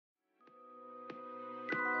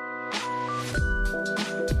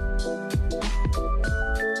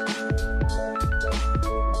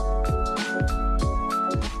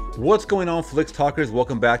What's going on, Flicks Talkers?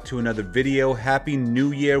 Welcome back to another video. Happy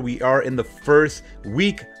New Year. We are in the first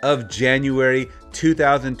week of January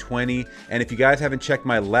 2020, and if you guys haven't checked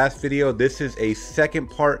my last video, this is a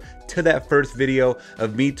second part to that first video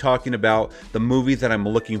of me talking about the movies that I'm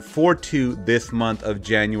looking forward to this month of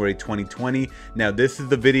January 2020. Now, this is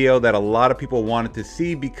the video that a lot of people wanted to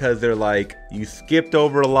see because they're like, you skipped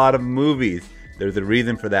over a lot of movies. There's a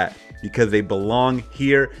reason for that, because they belong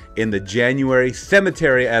here in the January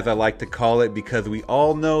cemetery, as I like to call it, because we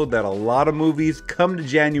all know that a lot of movies come to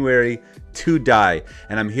January to die.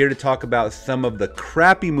 And I'm here to talk about some of the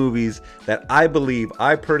crappy movies that I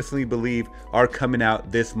personally believe are coming out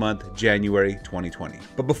this month, January 2020.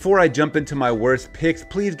 But before I jump into my worst picks,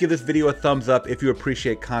 please give this video a thumbs up if you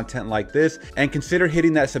appreciate content like this, and consider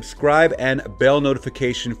hitting that subscribe and bell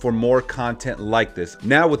notification for more content like this.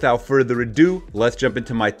 Now, without further ado, let's jump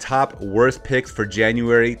into my top worst picks for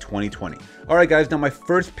January 2020. Alright guys, now my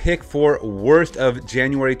first pick for worst of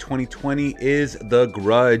January 2020 is The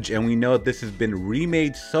Grudge, and we know this has been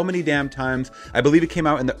remade so many damn times. I believe it came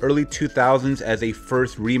out in the early 2000s as a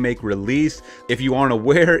first remake release. If you aren't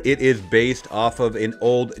aware, it is based off of an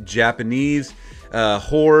old Japanese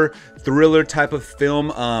horror thriller type of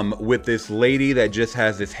film with this lady that just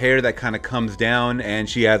has this hair that kind of comes down, and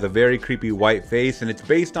she has a very creepy white face, and it's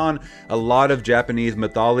based on a lot of Japanese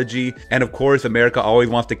mythology, and of course America always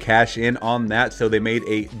wants to cash in on that, so they made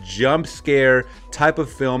a jump scare type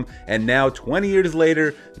of film, and now 20 years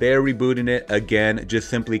later they're rebooting it again, just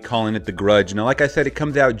simply calling it The Grudge. Now, like I said, it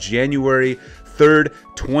comes out January 3rd,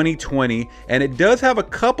 2020, and it does have a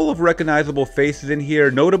couple of recognizable faces in here,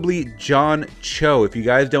 notably John Cho. If you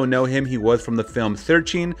guys don't know him, he was from the film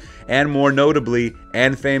Searching, and more notably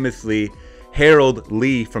and famously, Harold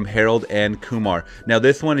Lee from Harold and Kumar. Now,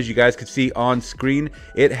 this one, as you guys can see on screen,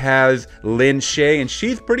 it has Lin Shaye, and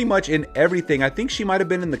she's pretty much in everything. I think she might have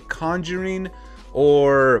been in The Conjuring,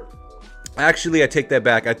 or actually, I take that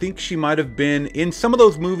back. I think she might have been in some of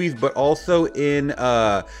those movies, but also in,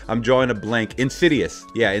 I'm drawing a blank, Insidious.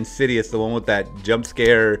 Yeah, Insidious, the one with that jump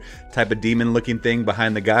scare type of demon looking thing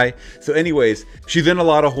behind the guy. So anyways, she's in a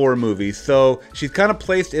lot of horror movies. So she's kind of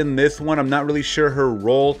placed in this one. I'm not really sure her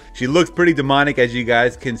role. She looks pretty demonic, as you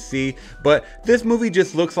guys can see. But this movie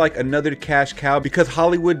just looks like another cash cow because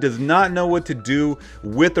Hollywood does not know what to do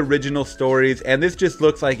with original stories. And this just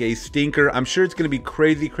looks like a stinker. I'm sure it's going to be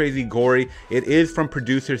crazy, crazy gory. It is from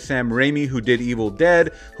producer Sam Raimi, who did Evil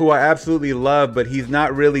Dead, who I absolutely love, but he's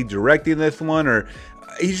not really directing this one, or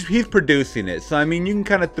he's producing it. So I mean, you can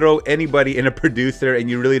kind of throw anybody in a producer and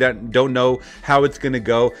you really don't know how it's gonna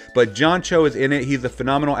go. But John Cho is in it. He's a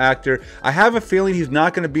phenomenal actor. I have a feeling he's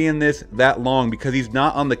not gonna be in this that long because he's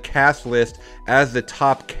not on the cast list as the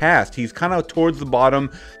top cast. He's kind of towards the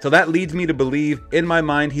bottom, so that leads me to believe, in my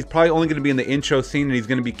mind, he's probably only gonna be in the intro scene and he's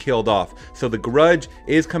gonna be killed off. So The Grudge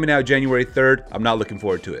is coming out January 3rd. I'm not looking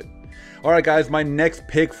forward to it. Alright guys, my next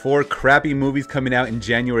pick for crappy movies coming out in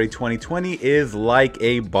January 2020 is Like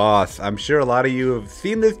a Boss. I'm sure a lot of you have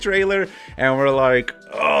seen this trailer and we're like,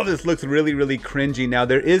 oh, this looks really, really cringy. Now,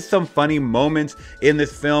 there is some funny moments in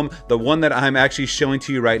this film. The one that I'm actually showing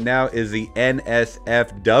to you right now is the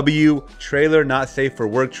NSFW trailer, Not Safe for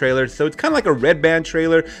Work trailer. So it's kind of like a Red Band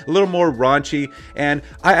trailer, a little more raunchy. And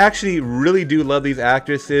I actually really do love these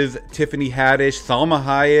actresses, Tiffany Haddish, Salma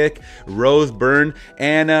Hayek, Rose Byrne.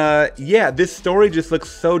 And yeah, this story just looks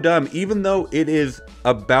so dumb, even though it is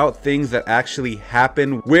about things that actually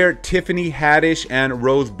happen, where Tiffany Haddish and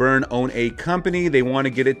Rose Byrne own a company. They want to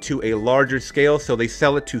get it to a larger scale, so they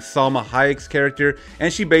sell it to Salma Hayek's character,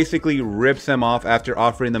 and she basically rips them off after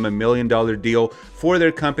offering them $1 million deal for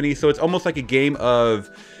their company. So it's almost like a game of,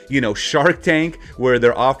 you know, Shark Tank, where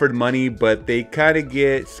they're offered money but they kind of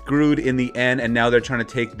get screwed in the end, and now they're trying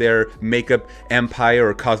to take their makeup empire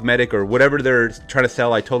or cosmetic or whatever they're trying to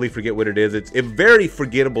sell. I totally forget what it is. It's a very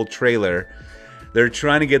forgettable trailer. They're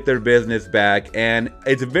trying to get their business back, and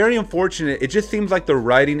it's very unfortunate. It just seems like the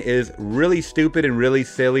writing is really stupid and really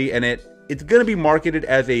silly, and it's gonna be marketed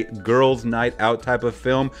as a girls' night out type of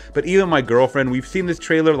film. But even my girlfriend, we've seen this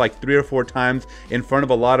trailer like 3 or 4 times in front of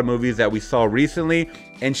a lot of movies that we saw recently,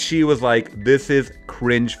 and she was like, this is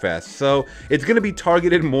cringe fest. So it's gonna be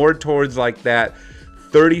targeted more towards like that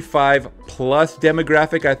 35 plus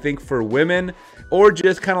demographic, I think, for women, or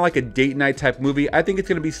just kind of like a date night type movie. I think it's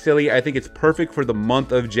gonna be silly. I think it's perfect for the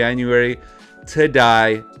month of January to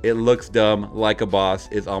die. It looks dumb. Like a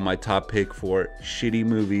Boss is on my top pick for shitty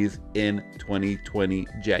movies in 2020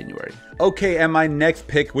 January. Okay, and my next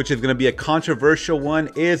pick, which is gonna be a controversial one,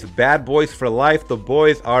 is Bad Boys for Life. The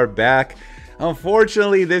boys are back.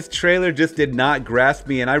 Unfortunately, this trailer just did not grasp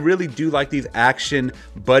me, and I really do like these action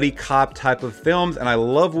buddy cop type of films, and I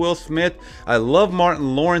love Will Smith. I love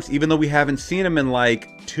Martin Lawrence, even though we haven't seen him in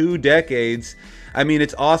like 2 decades. I mean,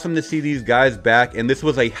 it's awesome to see these guys back, and this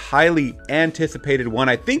was a highly anticipated one,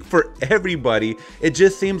 I think, for everybody. It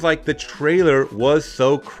just seems like the trailer was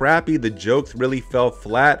so crappy. The jokes really fell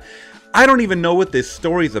flat. I don't even know what this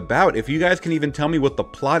story's about. If you guys can even tell me what the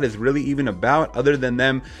plot is really even about, other than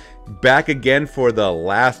them back again for the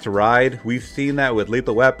last ride. We've seen that with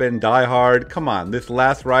Lethal Weapon, Die Hard. Come on, this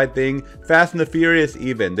last ride thing, Fast and the Furious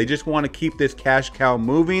even. They just want to keep this cash cow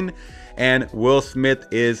moving. And Will Smith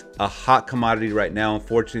is a hot commodity right now.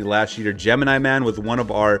 Unfortunately, last year, Gemini Man was one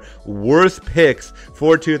of our worst picks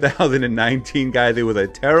for 2019, guys. It was a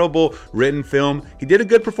terrible written film. He did a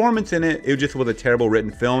good performance in it. It just was a terrible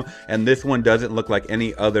written film. And this one doesn't look like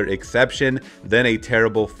any other exception than a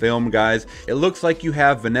terrible film, guys. It looks like you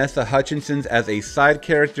have Vanessa Hutchinson as a side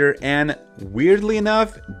character, and weirdly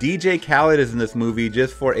enough, DJ Khaled is in this movie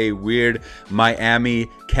just for a weird Miami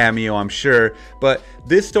cameo, I'm sure. But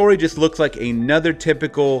this story just looks like another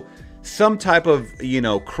typical, some type of, you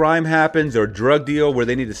know, crime happens or drug deal where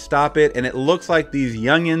they need to stop it. And it looks like these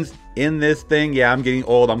youngins in this thing, yeah, I'm getting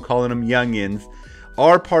old, I'm calling them youngins,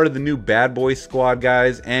 are part of the new Bad Boys Squad,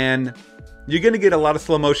 guys. And you're gonna get a lot of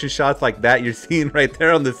slow motion shots like that you're seeing right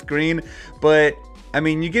there on the screen. But I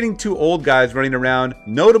mean, you're getting 2 old guys running around,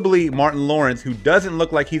 notably Martin Lawrence, who doesn't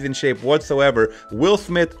look like he's in shape whatsoever. Will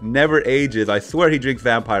Smith never ages. I swear he drinks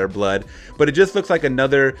vampire blood. But it just looks like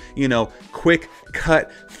another, you know, quick cut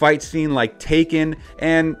fight scene like Taken.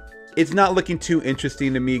 And it's not looking too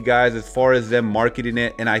interesting to me, guys, as far as them marketing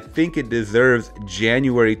it. And I think it deserves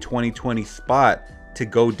January 2020 spot to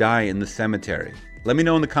go die in the cemetery. Let me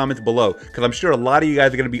know in the comments below, because I'm sure a lot of you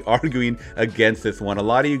guys are going to be arguing against this one. A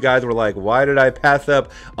lot of you guys were like, why did I pass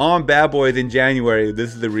up on Bad Boys in January?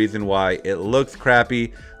 This is the reason why. It looks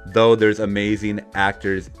crappy, though there's amazing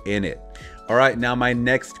actors in it. All right, now my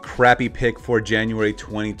next crappy pick for January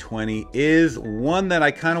 2020 is one that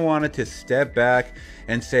I kind of wanted to step back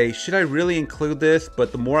and say, should I really include this?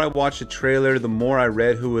 But the more I watched the trailer, the more I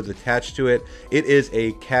read who was attached to it. It is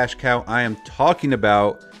a cash cow. I am talking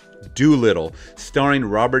about Dolittle, starring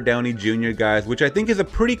Robert Downey Jr., guys, which I think is a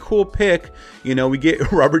pretty cool pick. You know, we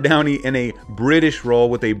get Robert Downey in a British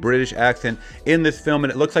role with a British accent in this film,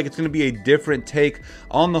 and it looks like it's going to be a different take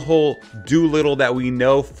on the whole Dolittle that we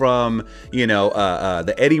know from, you know,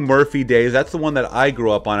 the Eddie Murphy days. That's the one that I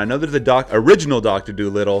grew up on. I know there's a original Dr.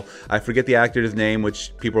 Dolittle. I forget the actor's name,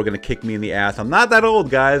 which people are going to kick me in the ass. I'm not that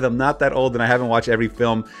old, guys. I'm not that old, and I haven't watched every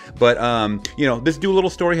film. But, you know, this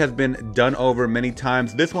Dolittle story has been done over many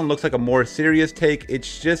times. This one looks like a more serious take.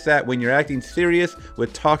 It's just that when you're acting serious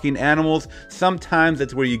with talking animals, sometimes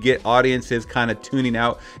that's where you get audiences kind of tuning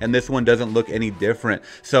out, and this one doesn't look any different.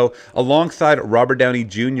 So alongside Robert Downey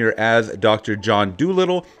Jr. as Dr. John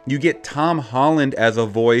Dolittle, you get Tom Holland as a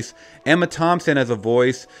voice, Emma Thompson as a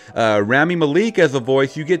voice, Rami Malek as a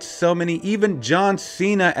voice. You get so many, even John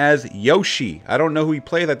Cena as Yoshi. I don't know who he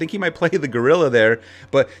plays. I think he might play the gorilla there,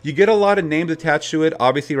 but you get a lot of names attached to it.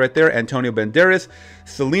 Obviously right there, Antonio Banderas,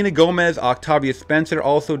 Selena Gomez, Octavia Spencer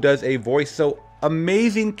also does a voice. So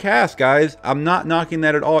amazing cast, guys. I'm not knocking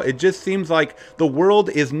that at all. It just seems like the world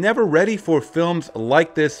is never ready for films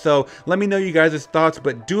like this. So let me know you guys' thoughts,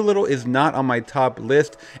 but Dolittle is not on my top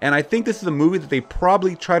list. And I think this is a movie that they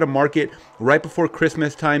probably try to market right before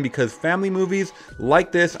Christmas time, because family movies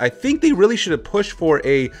like this, I think they really should have pushed for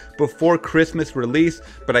a before Christmas release.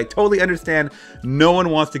 But I totally understand no one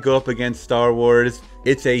wants to go up against Star Wars.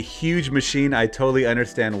 It's a huge machine. I totally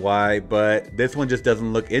understand why, but this one just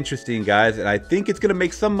doesn't look interesting, guys. And I think it's gonna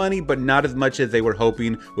make some money, but not as much as they were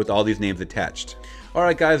hoping with all these names attached. All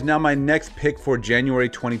right, guys, now my next pick for January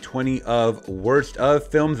 2020 of worst of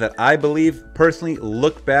films that I believe personally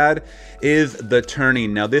look bad is The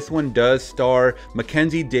Turning. Now, this one does star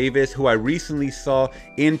Mackenzie Davis, who I recently saw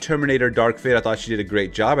in Terminator Dark Fate. I thought she did a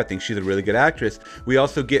great job. I think she's a really good actress. We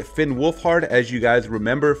also get Finn Wolfhard, as you guys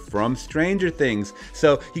remember from Stranger Things.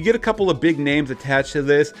 So you get a couple of big names attached to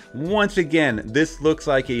this. Once again, this looks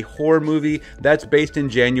like a horror movie that's based in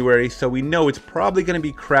January, so we know it's probably going to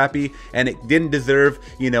be crappy, and it didn't deserve,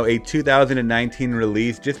 you know, a 2019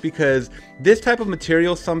 release, just because this type of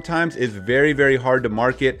material sometimes is very, very hard to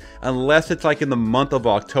market unless it's like in the month of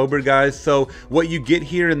October, guys. So what you get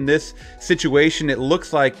here in this situation, it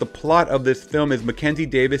looks like the plot of this film is Mackenzie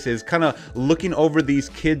Davis is kind of looking over these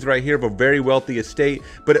kids right here of a very wealthy estate,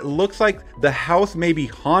 but it looks like the house may be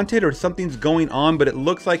haunted or something's going on, but it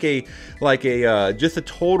looks like a just a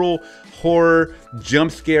total horror,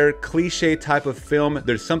 jump scare, cliche type of film.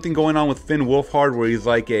 There's something going on with Finn Wolfhard where he's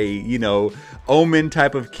like a, you know, Omen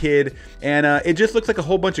type of kid, and it just looks like a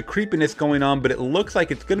whole bunch of creepiness going on, but it looks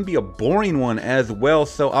like it's going to be a boring one as well,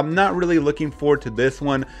 so I'm not really looking forward to this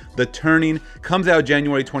one. The Turning comes out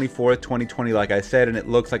January 24th, 2020, like I said, and it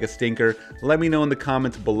looks like a stinker. Let me know in the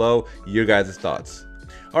comments below your guys' thoughts.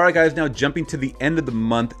 Alright guys, now jumping to the end of the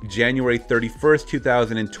month, January 31st,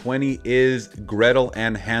 2020 is Gretel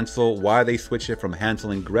and Hansel. Why they switched it from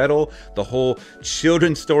Hansel and Gretel, the whole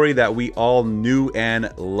children's story that we all knew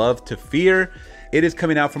and loved to fear. It is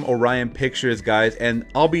coming out from Orion Pictures, guys, and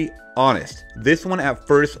I'll be honest, this one at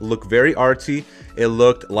first looked very artsy. It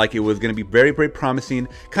looked like it was going to be very, very promising,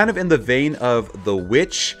 kind of in the vein of The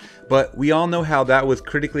Witch. But we all know how that was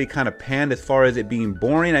critically kind of panned as far as it being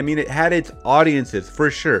boring. I mean, it had its audiences for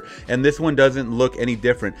sure, and this one doesn't look any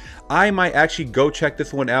different. I might actually go check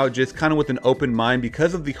this one out just kind of with an open mind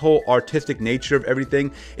because of the whole artistic nature of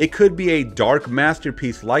everything. It could be a dark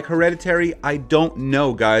masterpiece like Hereditary. I don't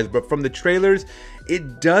know, guys, but from the trailers,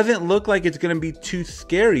 it doesn't look like it's going to be too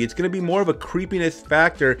scary. It's going to be more of a creepiness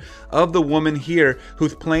factor of the woman here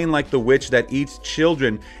who's playing like the witch that eats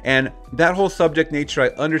children. And that whole subject nature, I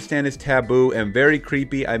understand, is taboo and very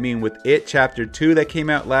creepy. I mean, with It Chapter 2 that came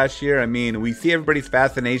out last year, I mean, we see everybody's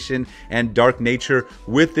fascination and dark nature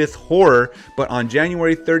with this horror. But on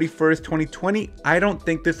January 31st, 2020, I don't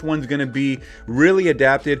think this one's going to be really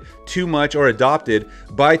adapted too much or adopted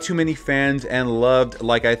by too many fans and loved.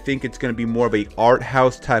 Like, I think it's going to be more of a art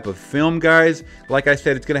house type of film, guys. Like I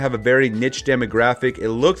said, it's going to have a very niche demographic. It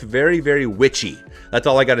looks very, very witchy. That's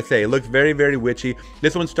all I got to say. It looks very, very witchy.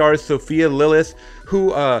 This one stars Sophia Lillis, who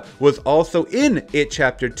was also in It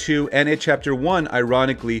Chapter 2 and It Chapter 1,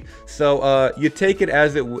 ironically. So you take it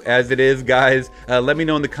as it is, guys. Let me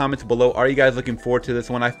know in the comments below. Are you guys looking forward to this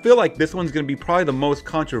one? I feel like this one's going to be probably the most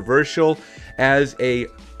controversial as a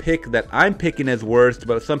pick that I'm picking as worst,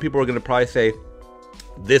 but some people are going to probably say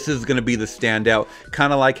this is going to be the standout,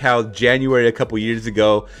 kind of like how January a couple years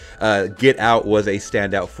ago, Get Out was a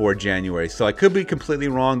standout for January. So I could be completely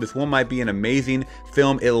wrong. This one might be an amazing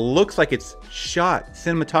film. It looks like it's shot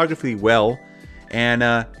cinematographically well. And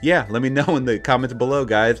yeah, let me know in the comments below,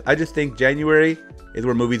 guys. I just think January is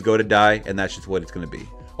where movies go to die, and that's just what it's going to be.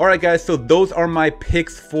 Alright guys, so those are my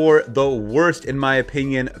picks for the worst, in my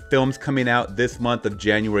opinion, films coming out this month of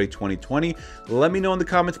January 2020. Let me know in the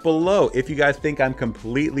comments below if you guys think I'm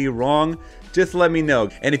completely wrong. Just let me know.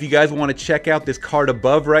 And if you guys want to check out this card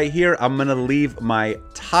above right here, I'm going to leave my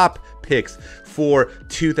top picks for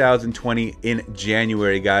 2020 in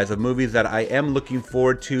January, guys, of movies that I am looking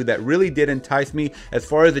forward to that really did entice me as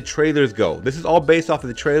far as the trailers go. This is all based off of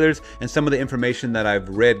the trailers and some of the information that I've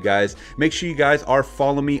read, guys. Make sure you guys are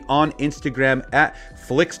following me on Instagram at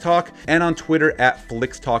FlixTalk and on Twitter at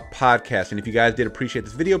FlixTalk Podcast. And if you guys did appreciate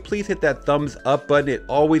this video, please hit that thumbs up button. It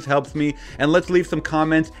always helps me. And let's leave some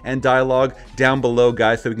comments and dialogue down below,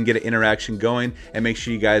 guys, so we can get an interaction going. And make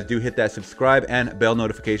sure you guys do hit that subscribe and bell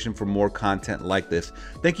notification for more content like this.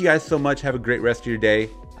 Thank you guys so much. Have a great rest of your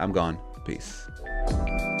day. I'm gone. Peace.